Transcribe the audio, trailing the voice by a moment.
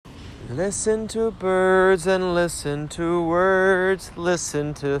Listen to birds and listen to words.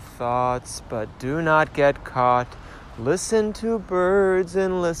 Listen to thoughts, but do not get caught. Listen to birds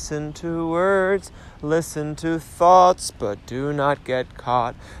and listen to words. Listen to thoughts, but do not get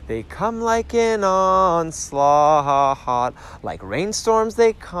caught. They come like an onslaught. Like rainstorms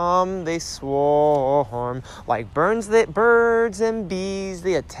they come, they swarm. Like birds and bees,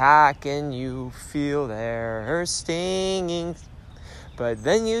 they attack and you feel their stinging. But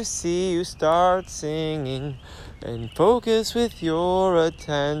then you start singing and focus with your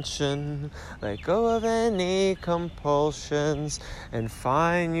attention. Let go of any compulsions and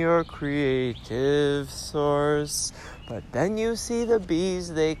find your creative source. But then you see the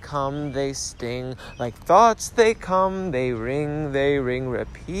bees, they come, they sting. Like thoughts they come, they ring,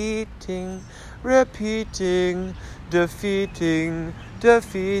 repeating, defeating.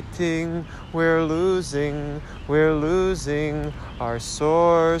 We're losing our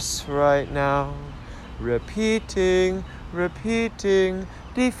source right now. Repeating, defeating.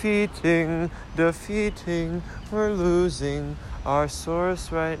 We're losing our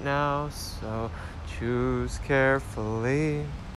source right now. So choose carefully.